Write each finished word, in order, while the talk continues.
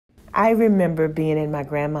I remember being in my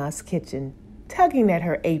grandma's kitchen, tugging at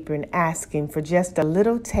her apron, asking for just a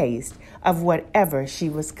little taste of whatever she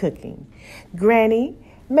was cooking. "Granny,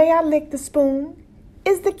 may I lick the spoon?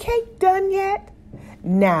 Is the cake done yet?"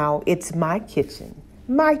 Now it's my kitchen,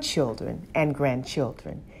 my children and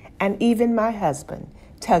grandchildren, and even my husband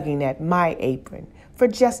tugging at my apron for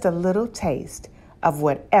just a little taste of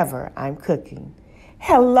whatever I'm cooking.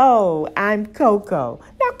 Hello, I'm Coco.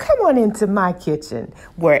 Now come on into my kitchen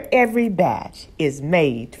where every batch is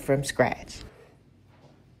made from scratch.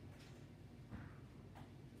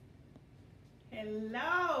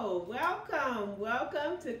 Hello,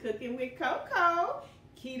 welcome to Cooking with Coco,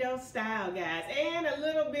 keto style, guys, and a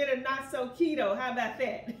little bit of not so keto. How about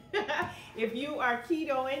that? If you are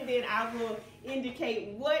ketoing, then I will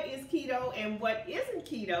indicate what is keto and what isn't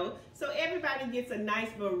keto, so everybody gets a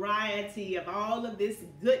nice variety of all of this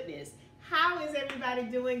goodness. How is everybody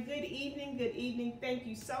doing? Good evening, good evening. Thank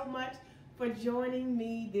you so much for joining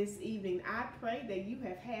me this evening. I pray that you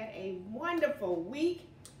have had a wonderful week.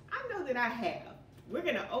 I know that I have. We're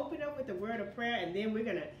going to open up with a word of prayer, and then we're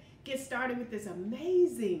going to get started with this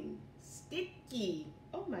amazing, sticky,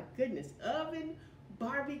 oh my goodness, oven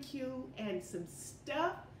barbecue and some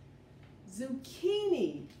stuffed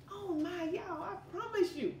zucchini. Oh my, y'all, I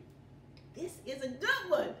promise you, this is a good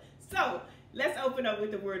one. So let's open up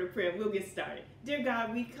with a word of prayer. We'll get started. Dear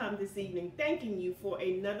God, we come this evening thanking you for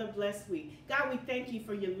another blessed week. God, we thank you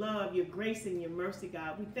for your love, your grace, and your mercy,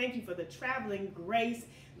 God. We thank you for the traveling grace,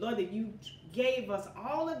 Lord, that you gave us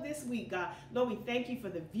all of this week, God. Lord, we thank you for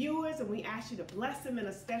the viewers, and we ask you to bless them in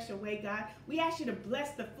a special way, God. We ask you to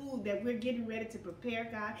bless the food that we're getting ready to prepare,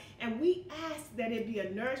 God, and we ask that it be a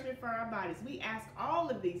nourishment for our bodies. We ask all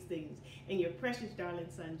of these things in your precious, darling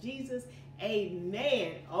son, Jesus.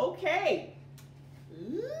 Amen. Okay.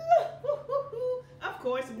 Of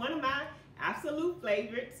course, one of my absolute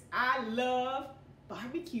favorites. I love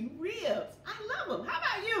barbecue ribs. I love them. How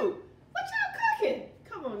about you? What y'all cooking?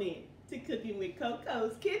 Come on in to Cooking with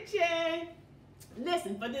Coco's Kitchen.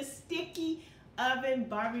 Listen, for this sticky oven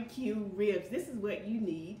barbecue ribs, this is what you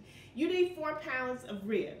need. You need 4 pounds of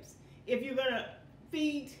ribs. If you're gonna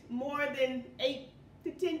feed more than 8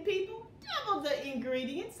 to 10 people, double the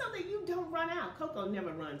ingredients so that you don't run out. Coco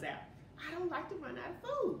never runs out. I don't like to run out of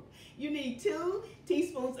food. You need 2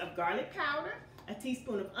 teaspoons of garlic powder, a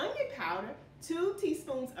teaspoon of onion powder, 2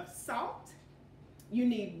 teaspoons of salt. You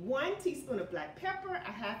need 1 teaspoon of black pepper,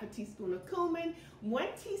 a half a teaspoon of cumin, 1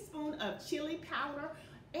 teaspoon of chili powder,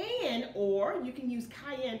 or you can use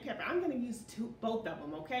cayenne pepper. I'm going to use both of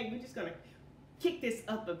them, okay? We're just going to kick this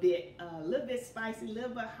up a bit, a little bit spicy, a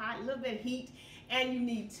little bit hot, a little bit heat. And you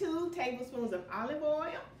need 2 tablespoons of olive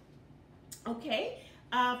oil, okay?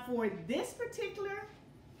 For this particular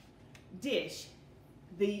dish,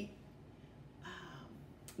 the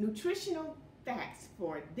nutritional facts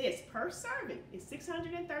for this per serving is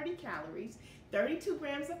 630 calories, 32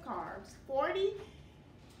 grams of carbs,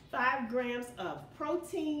 45 grams of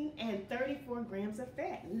protein, and 34 grams of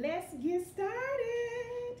fat. Let's get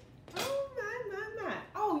started. Oh my.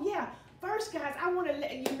 Oh yeah, first guys, I want to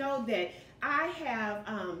let you know that I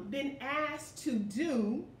have been asked to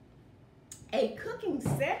do a cooking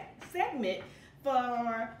segment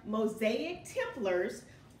for Mosaic Templars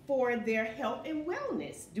for their health and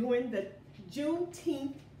wellness during the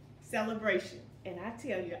Juneteenth celebration. And I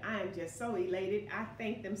tell you, I am just so elated. I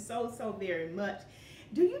thank them so very much.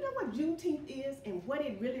 Do you know what Juneteenth is and what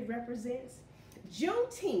it really represents?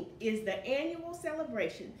 Juneteenth is the annual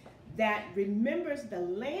celebration that remembers the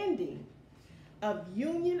landing of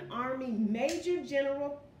Union Army Major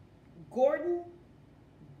General Gordon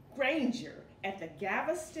Granger at the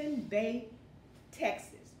Galveston Bay,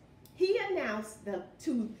 Texas. He announced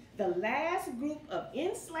to the last group of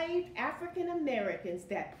enslaved African Americans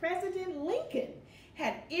that President Lincoln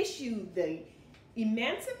had issued the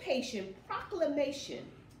Emancipation Proclamation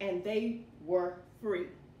and they were free.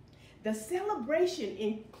 The celebration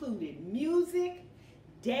included music,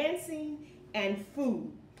 dancing, and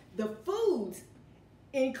food. The foods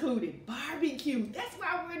included barbecue. That's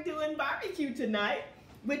why we're doing barbecue tonight,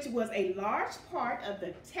 which was a large part of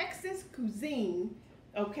the Texas cuisine,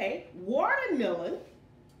 okay? Watermelon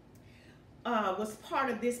was part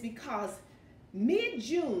of this because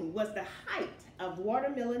mid-June was the height of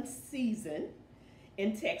watermelon season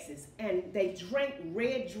in Texas, and they drank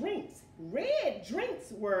red drinks. Red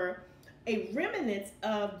drinks were a remnant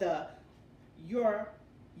of the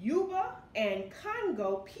Yoruba and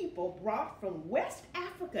Congo people brought from West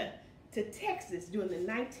Africa to Texas during the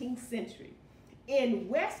 19th century. In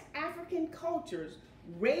West African cultures,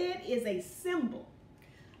 red is a symbol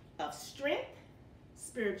of strength,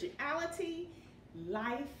 spirituality,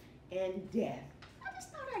 life, and death. I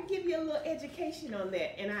just thought I'd give you a little education on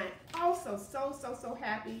that. And I'm also so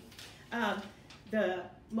happy. The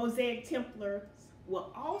Mosaic Templars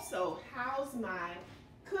will also house my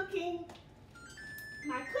cookbooks.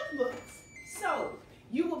 So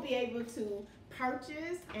you will be able to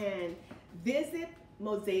purchase and visit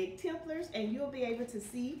Mosaic Templars, and you'll be able to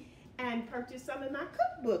see and purchase some of my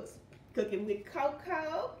cookbooks. Cooking with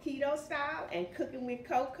Coco, Keto Style, and Cooking with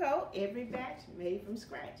Coco, every batch made from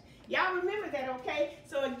scratch. Y'all remember that, okay?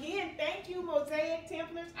 So again, thank you, Mosaic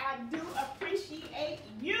Templars. I do appreciate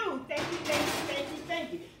you. Thank you, thank you, thank you,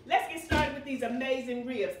 thank you. Let's get started with these amazing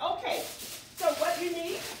ribs. Okay, so what you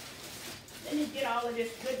need, let me get all of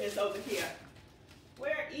this goodness over here.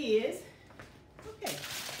 Where is, okay,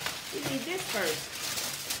 we need this first.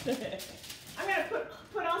 I'm gonna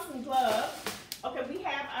put on some gloves. Okay, we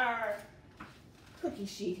have our cookie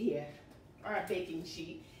sheet here, or our baking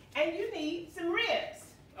sheet, and you need some ribs,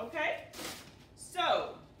 okay?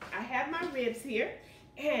 So, I have my ribs here,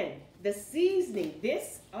 and the seasoning,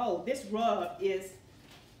 this rub is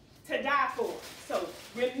to die for. So,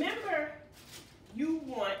 remember, you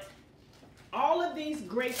want all of these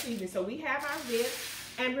great seasonings. So, we have our ribs,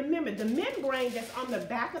 and remember, the membrane that's on the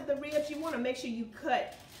back of the ribs, you want to make sure you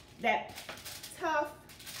cut that tough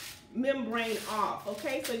membrane off,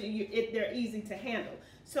 okay? So they're easy to handle.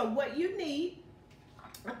 So what you need,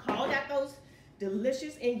 I called out those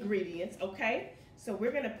delicious ingredients, okay? So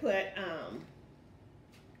we're gonna put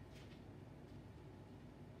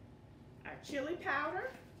our chili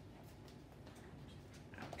powder,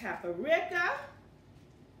 our paprika,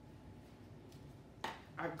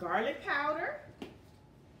 our garlic powder,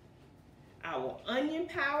 our onion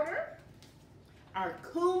powder, our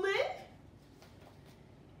cumin,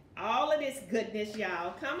 all of this goodness,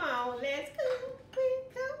 y'all. Come on, let's cook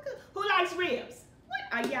with Coco. Who likes ribs? What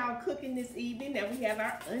are y'all cooking this evening that we have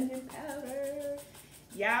our onion powder?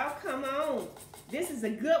 Y'all, come on. This is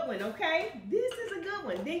a good one, okay? This is a good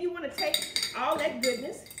one. Then you want to take all that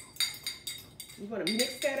goodness. You want to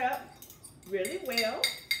mix that up really well.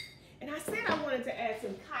 And I said I wanted to add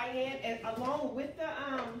some cayenne and along with the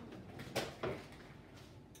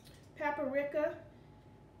paprika.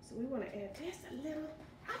 So we want to add just a little.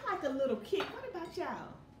 I like a little kick. What about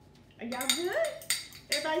y'all? Are y'all good?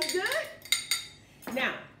 Everybody's good?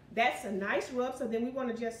 Now, that's a nice rub, so then we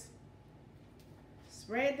want to just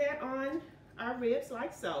spread that on our ribs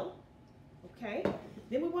like so. Okay?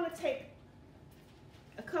 Then we want to take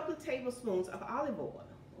a couple of tablespoons of olive oil.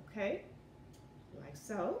 Okay? Like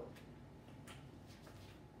so.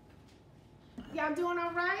 Y'all doing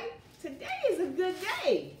all right? Today is a good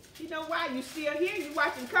day. You know why? You still here. You're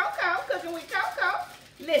watching Coco, Cooking with Coco.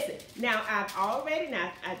 Listen, now I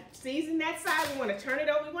seasoned that side. We want to turn it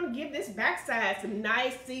over. We want to give this back side some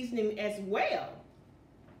nice seasoning as well.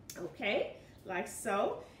 Okay, like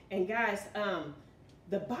so. And guys,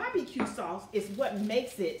 the barbecue sauce is what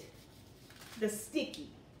makes it the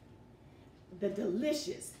sticky, the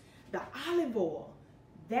delicious, the olive oil.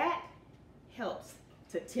 That helps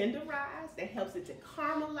to tenderize, that helps it to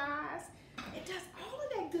caramelize. It does all of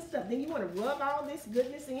that good stuff. Then you want to rub all this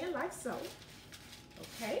goodness in like so.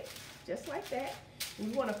 Okay, just like that.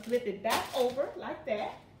 And you want to flip it back over like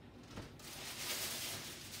that.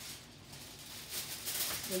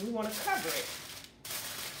 Then we want to cover it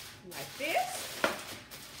like this.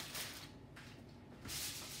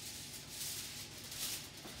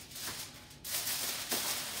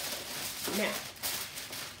 Now,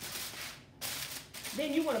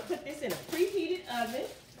 then you want to put this in a preheated oven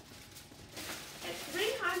at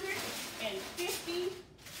 350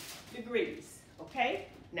 degrees. Okay,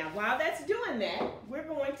 now while that's doing that,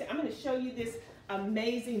 I'm going to show you this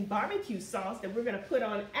amazing barbecue sauce that we're going to put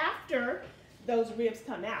on after those ribs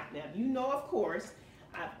come out. Now, you know, of course,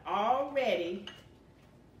 I've already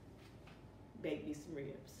baked me some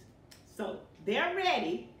ribs. So they're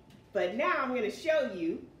ready, but now I'm going to show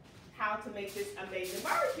you how to make this amazing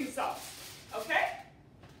barbecue sauce. Okay?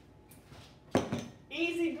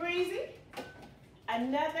 Easy breezy.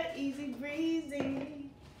 Another easy breezy.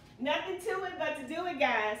 Nothing to it but to do it,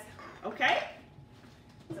 guys. Okay?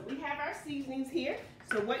 So we have our seasonings here.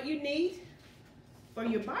 So what you need for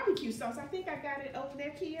your barbecue sauce, I think I got it over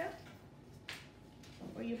there, Kia.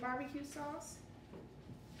 For your barbecue sauce.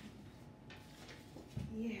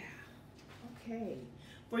 Yeah. Okay.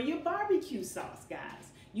 For your barbecue sauce,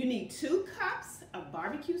 guys, you need 2 cups of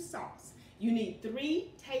barbecue sauce. You need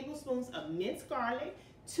 3 tablespoons of minced garlic,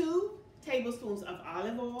 2 tablespoons of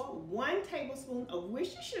olive oil, 1 tablespoon of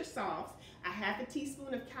Worcestershire sauce, a half a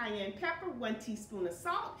teaspoon of cayenne pepper, 1 teaspoon of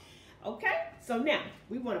salt. Okay, so now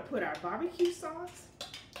we want to put our barbecue sauce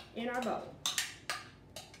in our bowl.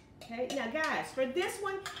 Okay, now guys, for this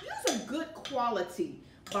one, use a good quality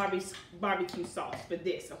barbecue sauce for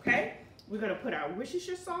this, okay? We're gonna put our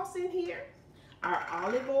Worcestershire sauce in here, our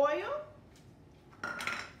olive oil,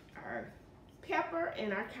 our pepper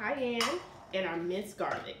and our cayenne, and our minced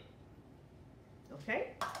garlic,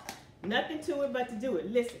 okay? Nothing to it but to do it.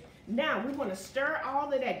 Listen, now we wanna stir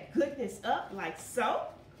all of that goodness up like so.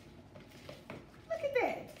 Look at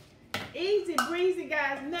that. Easy breezy,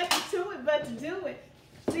 guys, nothing to it but to do it.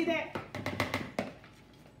 See that?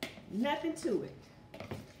 Nothing to it.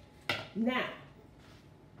 Now,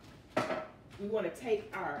 we want to take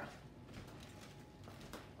our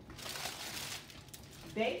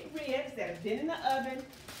baked ribs that have been in the oven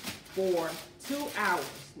for 2 hours.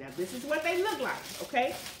 Now, this is what they look like,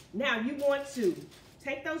 okay? Now, you want to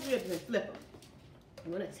take those ribs and flip them.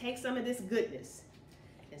 You want to take some of this goodness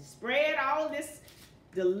and spread all of this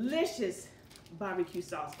delicious barbecue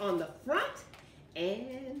sauce on the front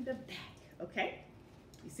and the back, okay?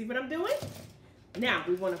 You see what I'm doing? Now,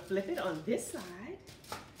 we want to flip it on this side,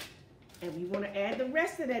 and we want to add the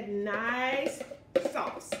rest of that nice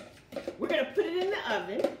sauce. We're going to put it in the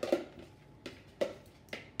oven,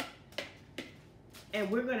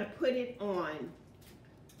 and we're going to put it on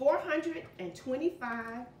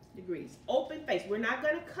 425 degrees, open face. We're not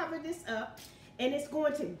going to cover this up, and it's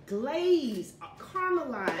going to glaze,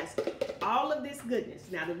 caramelize all of this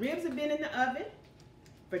goodness. Now, the ribs have been in the oven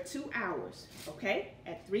for 2 hours, okay,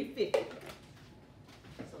 at 350.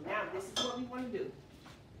 So now this is what we want to do.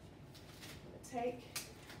 I'm going to take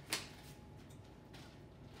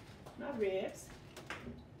my ribs.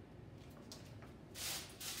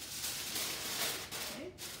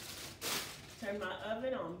 Okay. Turn my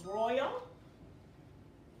oven on broil.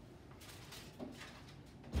 Okay.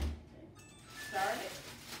 Start it.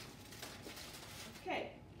 Okay.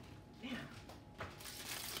 Now,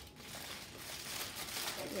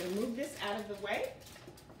 I'm going to move this out of the way.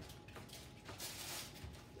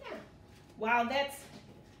 While that's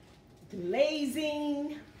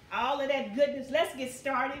glazing, all of that goodness, let's get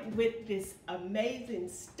started with this amazing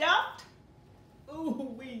stuffed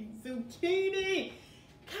ooh-wee zucchini.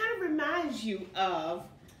 Kind of reminds you of,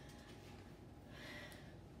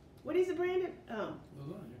 what is it, Brandon? Lasagna.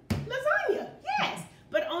 Lasagna, yes.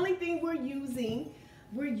 But only thing we're using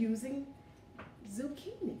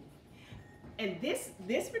zucchini. And this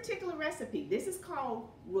particular recipe, this is called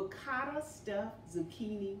Ricotta Stuffed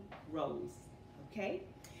Zucchini Rolls, okay?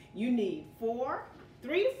 You need 3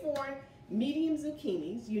 to 4 medium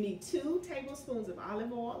zucchinis. You need 2 tablespoons of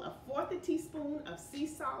olive oil, 1/4 teaspoon of sea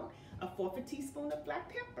salt, 1/4 teaspoon of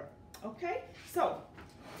black pepper, okay? So,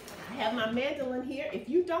 I have my mandolin here. If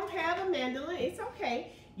you don't have a mandolin, it's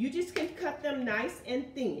okay. You just can cut them nice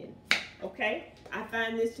and thin, okay? I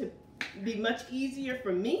find this to be much easier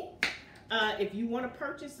for me. If you want to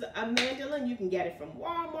purchase a mandolin, you can get it from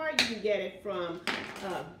Walmart. You can get it from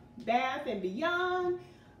Bath and Beyond.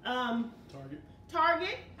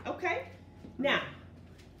 Target, okay? Now,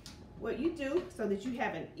 what you do so that you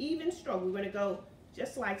have an even stroke, we're going to go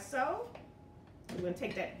just like so. We're going to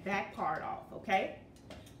take that back part off, okay?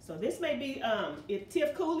 So this may be, if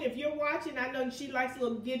Tiff Cooley, if you're watching, I know she likes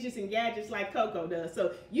little gadgets and gadgets like Coco does.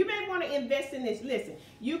 So you may want to invest in this. Listen,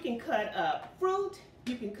 you can cut up fruit.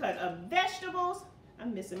 You can cut up vegetables.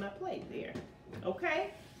 I'm missing my plate there,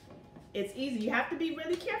 okay? It's easy. You have to be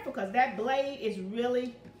really careful because that blade is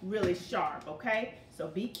really, really sharp, okay? So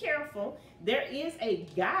be careful. There is a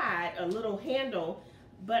guide, a little handle,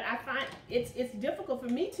 but I find it's difficult for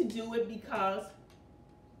me to do it because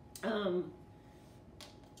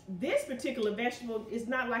this particular vegetable is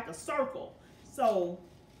not like a circle. So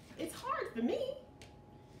it's hard for me.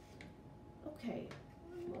 Okay,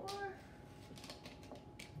 one more.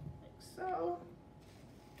 So,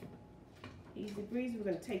 easy breezy. We're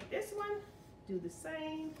going to take this one, do the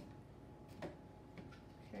same.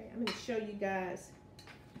 Okay, I'm going to show you guys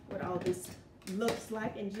what all this looks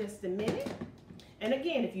like in just a minute. And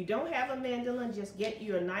again, if you don't have a mandolin, just get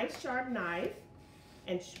you a nice sharp knife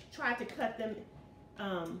and try to cut them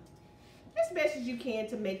as best as you can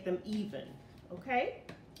to make them even. Okay,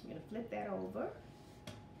 I'm going to flip that over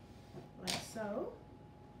like so.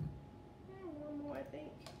 And one more, I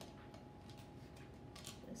think.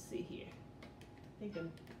 Let's see here.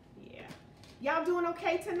 Yeah. Y'all doing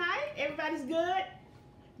okay tonight? Everybody's good?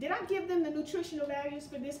 Did I give them the nutritional values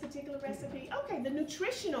for this particular recipe? Okay, the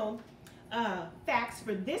nutritional facts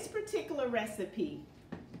for this particular recipe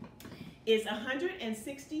is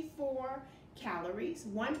 164 calories,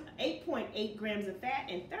 8.8 grams of fat,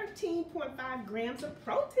 and 13.5 grams of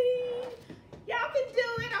protein. Y'all can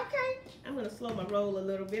do it, okay? I'm gonna slow my roll a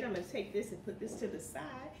little bit. I'm gonna take this and put this to the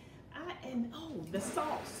side. And oh, the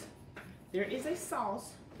sauce. there is a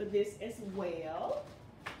sauce for this as well.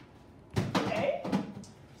 Okay,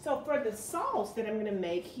 so for the sauce that I'm going to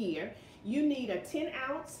make here, you need a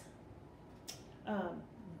 10-ounce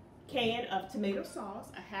can of tomato sauce,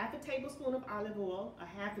 a half a tablespoon of olive oil, a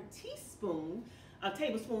half a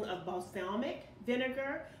tablespoon of balsamic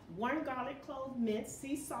vinegar, 1 garlic clove minced,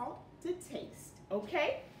 sea salt to taste.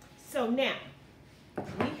 Okay, so now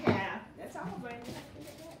we have, that's all, Brandon.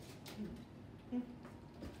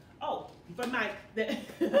 Oh, for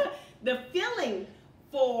the filling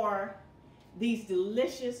for these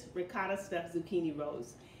delicious ricotta stuffed zucchini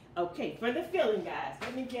rolls. Okay, for the filling, guys,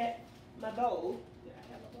 let me get my bowl. Did I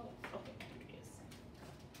have a bowl? Okay, here it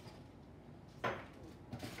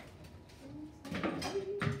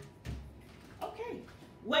is. Okay,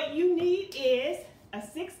 what you need is a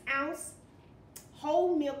 6-ounce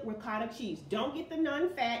whole milk ricotta cheese. Don't get the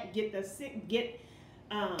non-fat, get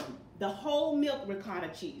the whole milk ricotta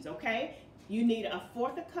cheese, okay? You need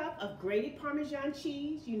 1/4 cup of grated Parmesan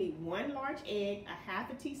cheese. You need 1 large egg, a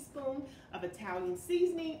half a teaspoon of Italian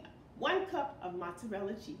seasoning, 1 cup of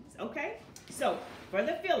mozzarella cheese, okay? So for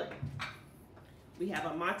the filling, we have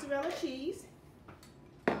a mozzarella cheese.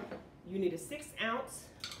 You need a 6-ounce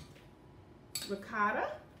ricotta.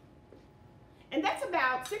 And that's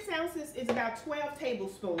about, 6 ounces is about 12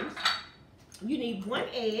 tablespoons. You need 1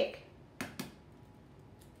 egg.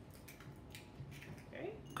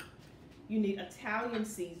 Okay. You need Italian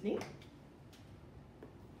seasoning.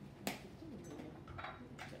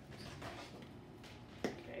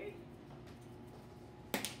 Okay.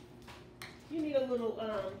 You need a little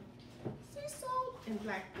sea salt and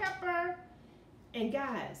black pepper. And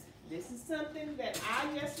guys, this is something that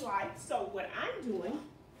I just like. So what I'm doing,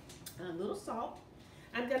 a little salt.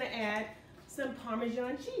 I'm going to add some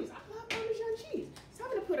Parmesan cheese. I love Parmesan cheese. So I'm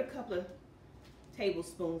going to put a couple of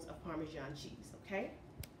tablespoons of Parmesan cheese, okay?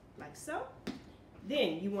 Like so.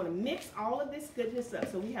 Then you want to mix all of this goodness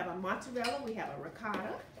up. So we have a mozzarella, we have a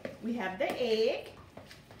ricotta, we have the egg,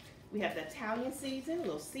 we have the Italian seasoning, a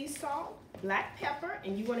little sea salt, black pepper,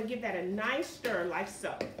 and you want to give that a nice stir like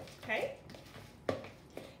so, okay?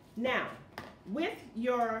 Now, with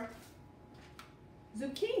your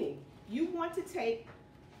zucchini, you want to take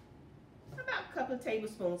about a couple of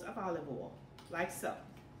tablespoons of olive oil, like so.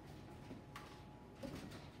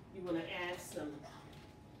 You want to add some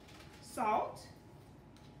salt,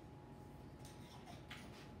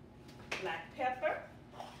 black pepper,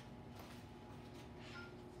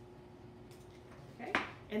 okay?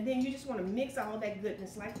 And then you just want to mix all that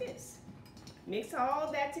goodness like this. Mix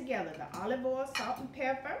all that together, the olive oil, salt, and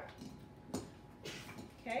pepper,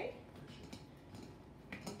 okay?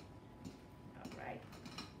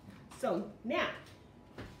 So now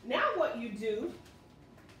what you do,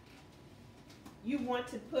 you want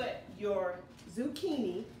to put your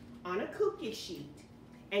zucchini on a cookie sheet,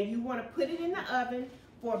 and you want to put it in the oven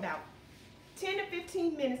for about 10 to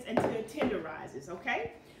 15 minutes until it tenderizes,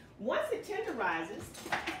 okay? Once it tenderizes,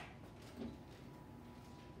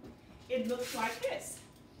 it looks like this,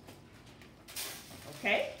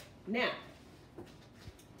 okay? Now,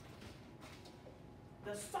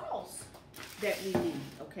 the sauce that we need,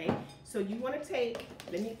 okay? So you want to take,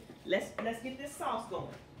 let's get this sauce going.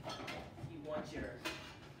 You want your,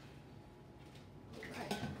 all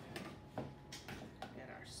right, got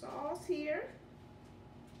our sauce here.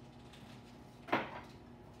 What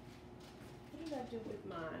did I do with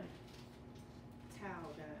my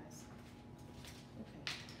towel, guys?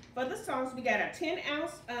 Okay. For the sauce, we got our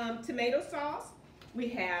 10-ounce tomato sauce. We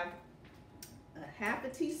have a half a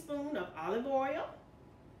teaspoon of olive oil.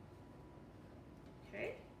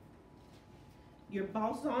 Okay. Your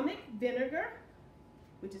balsamic vinegar,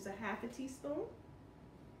 which is a half a teaspoon.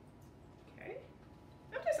 Okay.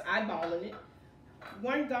 I'm just eyeballing it.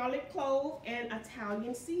 1 garlic clove and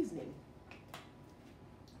Italian seasoning.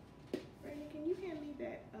 Brandon, can you hand me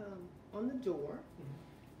that on the door?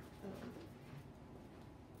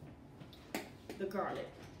 The garlic.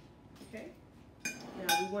 Okay.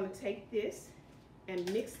 Now we want to take this and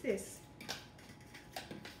mix this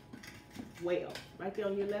well. Right there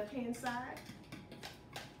on your left-hand side.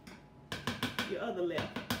 Your other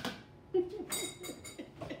left.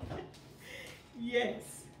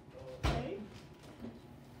 Yes. Okay.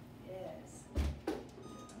 Yes.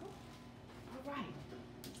 All right.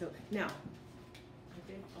 So now,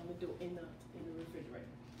 okay, I'm gonna do it in the refrigerator.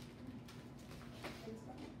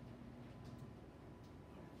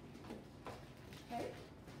 Okay.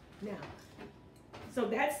 Now, so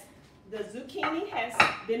that's, the zucchini has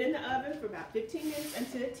been in the oven for about 15 minutes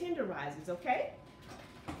until it tenderizes, okay?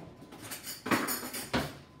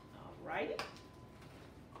 All righty.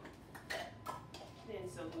 Then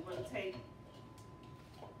so we're going to take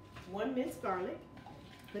 1 minced garlic,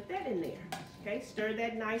 put that in there. Okay, stir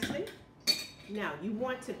that nicely. Now, you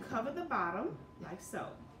want to cover the bottom like so.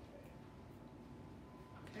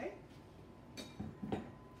 Okay?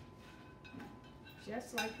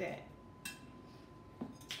 Just like that.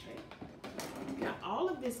 Okay. Now, all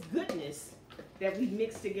of this goodness that we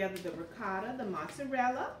mixed together, the ricotta, the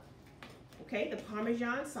mozzarella, okay, the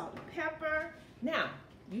Parmesan, salt and pepper. Now,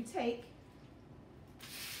 you take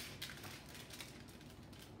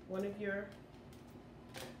one of your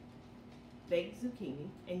baked zucchini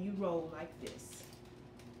and you roll like this.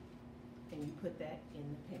 And you put that in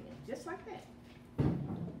the pan, just like that.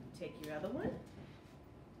 Take your other one.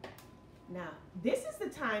 Now, this is the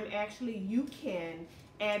time actually you can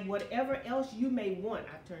add whatever else you may want.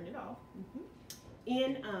 I turned it off.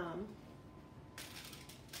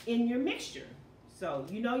 In your mixture. So,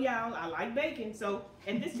 you know, y'all, I like bacon. So,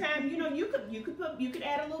 at this time, you know, you could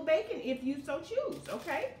add a little bacon if you so choose,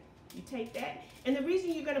 okay? You take that. And the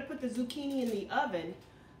reason you're going to put the zucchini in the oven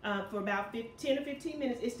for about 10 or 15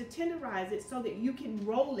 minutes is to tenderize it so that you can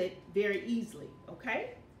roll it very easily,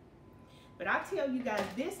 okay? But I tell you guys,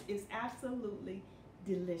 this is absolutely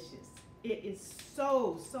delicious. It is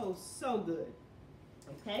so, so, so good.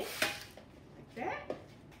 Okay? Like that.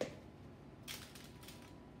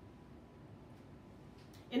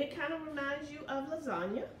 And it kind of reminds you of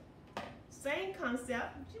lasagna. Same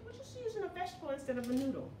concept, we're just using a vegetable instead of a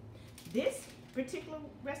noodle. This particular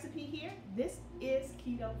recipe here, this is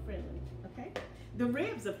keto friendly, okay? The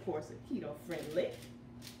ribs, of course, are keto friendly,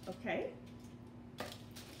 okay?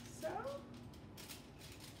 So,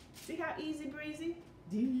 see how easy breezy?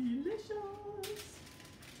 Delicious,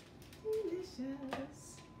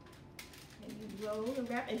 delicious. And you roll and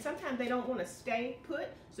wrap, and sometimes they don't want to stay put,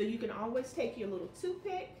 so you can always take your little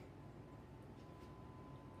toothpick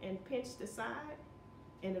and pinch the side,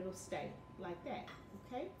 and it'll stay like that,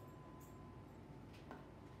 okay?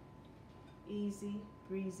 Easy,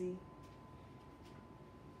 breezy.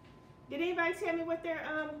 Did anybody tell me what they're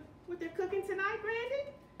cooking tonight,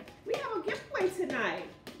 Brandon? We have a giveaway tonight.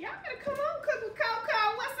 Y'all better come on, Cook with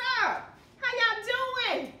Coco. What's up? How y'all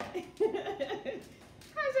doing?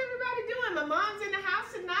 How's everybody doing? My mom's in the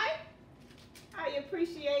house tonight. I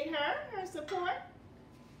appreciate her support.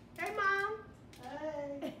 Hey, Mom.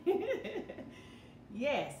 Hi.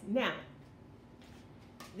 Yes. Now,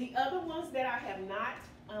 the other ones that I have not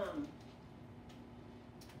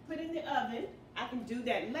put in the oven, I can do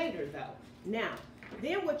that later though. Now,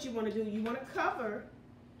 then what you want to do, you want to cover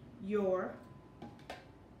your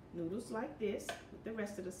noodles like this with the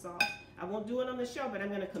rest of the sauce. I won't do it on the show, but I'm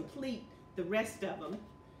going to complete the rest of them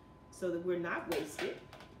so that we're not wasted.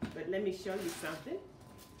 But let me show you something.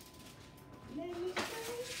 Let me show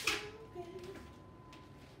you something.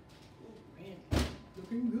 Oh,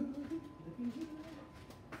 looking good, looking good,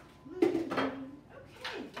 looking good.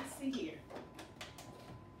 Okay, let's see here.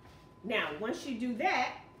 Now, once you do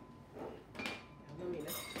that, let me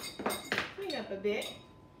clean up a bit,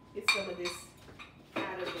 get some of this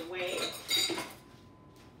out of the way.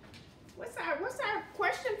 What's our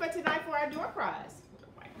question for tonight for our door prize?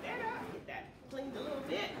 Wipe that up, get that cleaned a little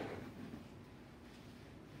bit.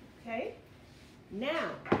 Okay.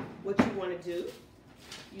 Now, what you want to do,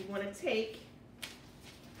 you want to take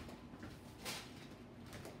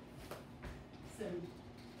some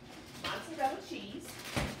mozzarella cheese,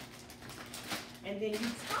 and then you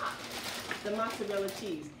top the mozzarella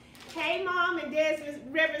cheese. Hey, Mom, and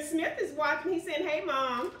Reverend Smith is watching. He's saying, hey,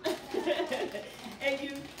 Mom. And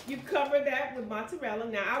you cover that with mozzarella.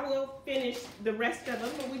 Now, I will finish the rest of them,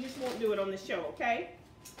 but we just won't do it on the show, okay?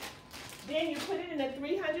 Then you put it in a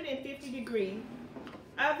 350-degree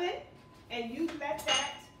oven, and you let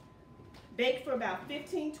that bake for about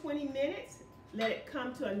 15-20 minutes. Let it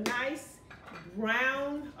come to a nice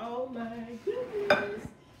brown, oh my goodness.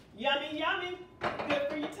 Yummy, yummy. Good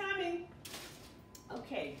for your tummy.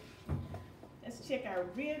 Okay, let's check our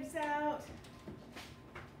ribs out.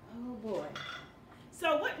 Oh boy.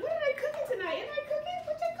 So what are they cooking tonight? Anybody cooking?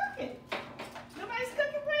 What they cooking? Nobody's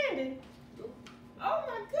cooking, Brandon. Oh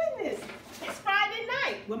my goodness. It's Friday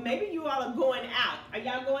night. Well, maybe you all are going out. Are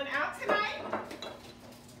y'all going out tonight?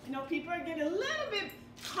 You know, people are getting a little bit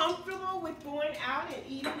comfortable with going out and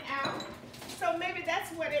eating out. So maybe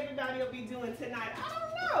that's what everybody will be doing tonight. I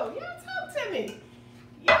don't know. Y'all talk to me.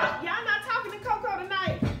 Y'all not talking to Coco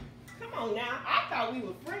tonight? Come on now. I thought we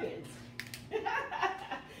were friends.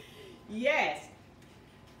 Yes.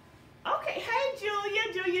 Okay. Hey,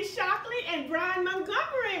 Julia Shockley, and Brian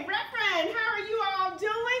Montgomery. Reverend, how are you all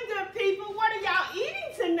doing, good people? What are y'all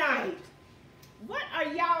eating tonight? What are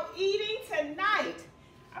y'all eating tonight?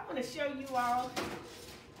 I want to show you all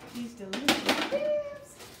these delicious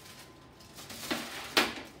ribs.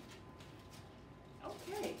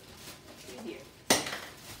 Okay, in here. Yes.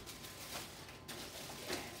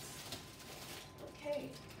 Okay.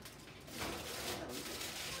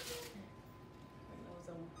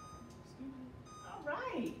 All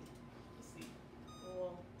right. Let's see.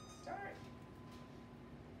 We'll start.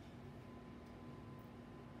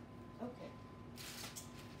 Okay.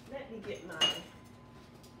 Let me get my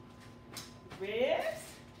ribs.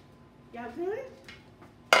 Y'all good?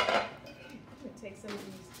 Okay. I'm gonna take some of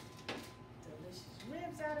these delicious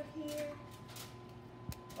ribs out of here.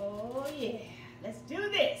 Oh yeah. Let's do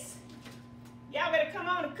this. Y'all better come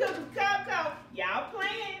on and cook with Coco. Y'all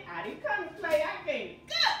playing. I didn't come to play. I came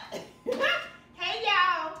to cook. Hey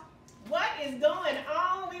y'all. What is going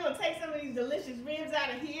on? We're going to take some of these delicious ribs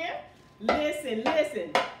out of here. Listen,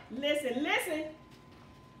 listen, listen, listen.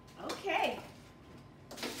 Okay.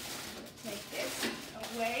 Take this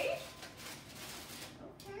away.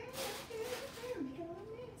 Okay, okay. We got a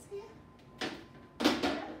mess here.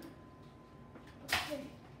 Okay.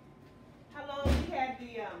 How long we had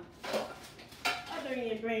the other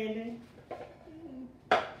end, Brandon?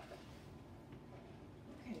 Okay,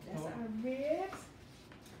 that's our ribs.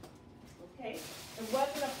 Okay, it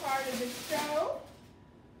wasn't a part of the show,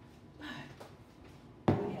 but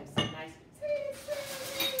we have some nice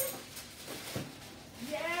potatoes.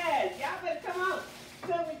 Yes, y'all better come on.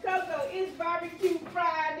 Cook with Coco, it's Barbecue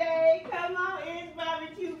Friday. Come on, it's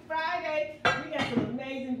Barbecue Friday. We got some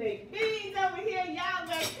amazing baked beans over here. Y'all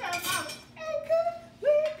better come on and cook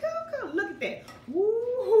with Coco. Look at that.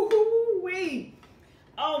 Woo-wee.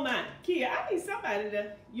 Oh my, Kia, I need somebody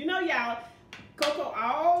to, you know y'all, Coco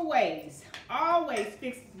always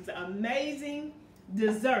fixes amazing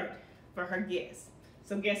dessert for her guests.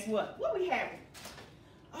 So guess what? What we having?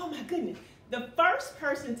 Oh my goodness. The first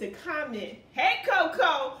person to comment, "Hey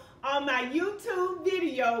Coco," on my YouTube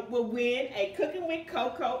video will win a Cooking with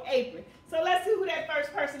Coco apron. So let's see who that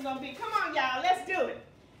first person gonna be. Come on y'all, let's do it.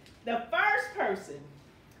 The first person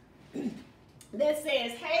that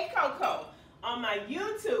says, "Hey Coco," on my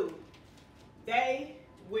YouTube, they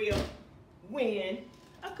will win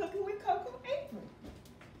a Cooking with Coco apron.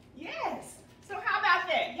 Yes. So how about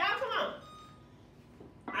that? Y'all come on.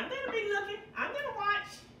 I'm going to be looking. I'm going to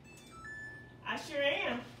watch. I sure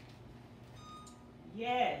am.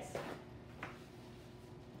 Yes.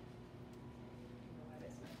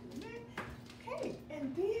 Okay.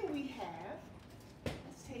 And then we have,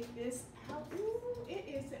 let's take this out. Ooh, it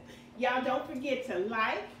is. Y'all don't forget to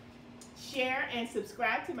like, share, and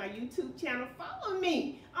subscribe to my YouTube channel. Follow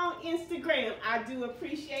me on Instagram. I do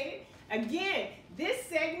appreciate it. Again, this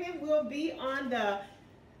segment will be on the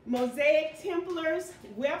Mosaic Templars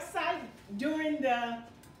website during the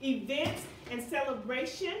event and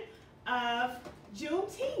celebration of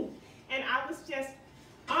Juneteenth. And I was just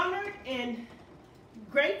honored and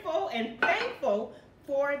grateful and thankful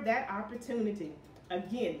for that opportunity.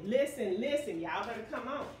 Again, listen, y'all better come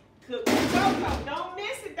on. Cook with Coco. Don't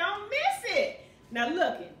miss it, don't miss it. Now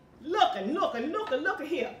look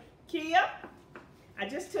here. Kia, I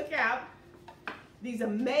just took out these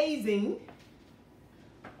amazing,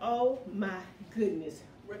 oh my goodness,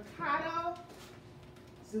 ricotta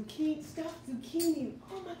stuffed zucchini.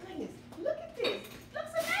 Oh my goodness, look at this.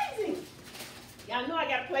 Looks amazing. Y'all know I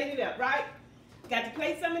gotta plate it up, right? Got to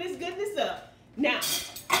plate some of this goodness up. Now,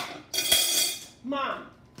 Mom,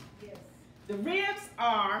 yes, the ribs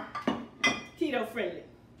are keto friendly.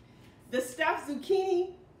 The stuffed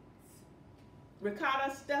zucchini,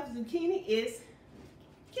 ricotta stuffed zucchini, is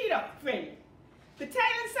keto friendly.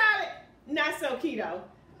 Potato salad, not so keto.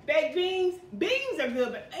 Baked beans are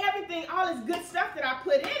good, but everything, all this good stuff that I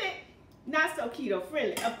put in it, not so keto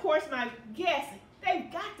friendly. Of course, my guests,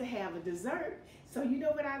 they've got to have a dessert. So you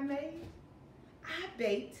know what I made? I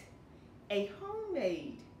baked a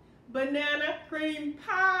homemade banana cream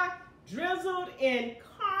pie drizzled in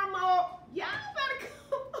caramel. Y'all better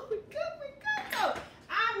come on and cook with Coco.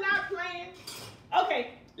 I'm not playing.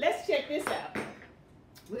 Okay, let's check this out.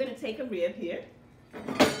 We're gonna take a rib here.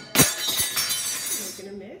 Making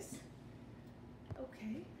a mess.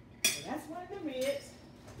 Okay, so that's one of the ribs.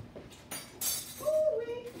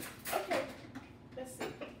 Ooh-wee. Okay, let's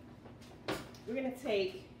see. We're gonna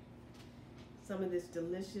take some of this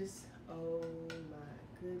delicious, oh my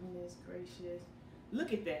goodness gracious.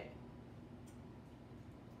 Look at that.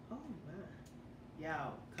 Oh my.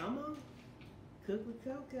 Y'all, come on. Cook with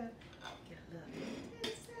Coco. Get a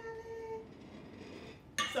little salad.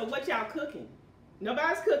 So what y'all cooking?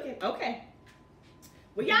 Nobody's cooking? Okay.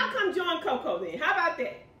 Well, y'all come join Coco then. How about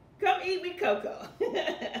that? Come eat with Coco.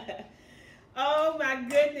 Oh my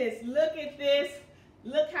goodness. Look at this.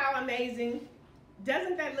 Look how that amazing?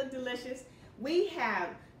 Doesn't that look delicious? We have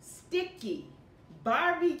sticky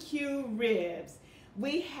barbecue ribs.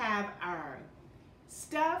 We have our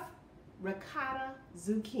stuffed ricotta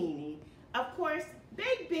zucchini. Of course,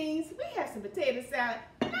 baked beans. We have some potato salad.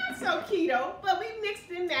 Not so keto, but we mixed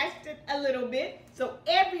and matched it a little bit so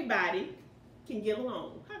everybody can get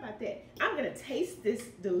along. How about that? I'm gonna taste this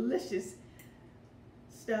delicious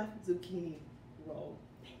stuffed zucchini roll.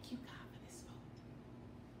 Thank you, God, for this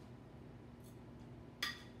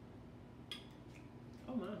food.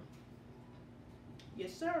 Oh my.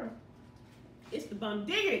 Yes, sir. It's the bum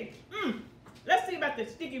diggity. Let's see about the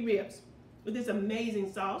sticky ribs with this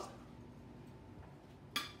amazing sauce.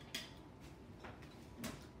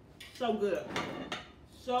 So good.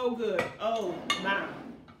 So good. Oh my.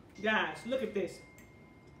 Guys, look at this.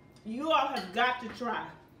 You all have got to try.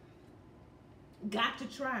 Got to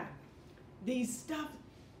try these stuffed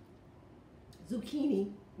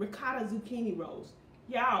zucchini, ricotta zucchini rolls.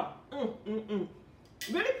 Y'all,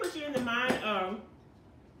 really puts you in the mind of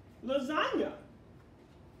lasagna.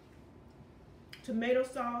 Tomato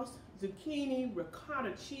sauce, zucchini,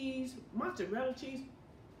 ricotta cheese, mozzarella cheese.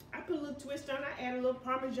 I put a little twist on it. I add a little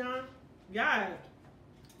Parmesan. Guys,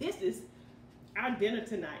 this is our dinner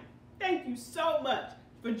tonight. Thank you so much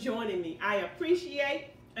for joining me. I appreciate,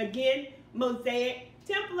 again, Mosaic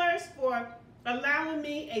Templars for allowing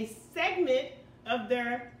me a segment of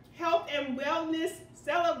their health and wellness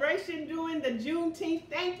celebration during the Juneteenth.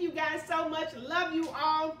 Thank you guys so much. Love you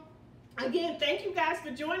all. Again, thank you guys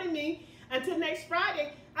for joining me. Until next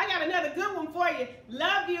Friday, I got another good one for you.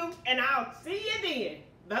 Love you, and I'll see you then.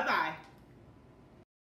 Bye-bye.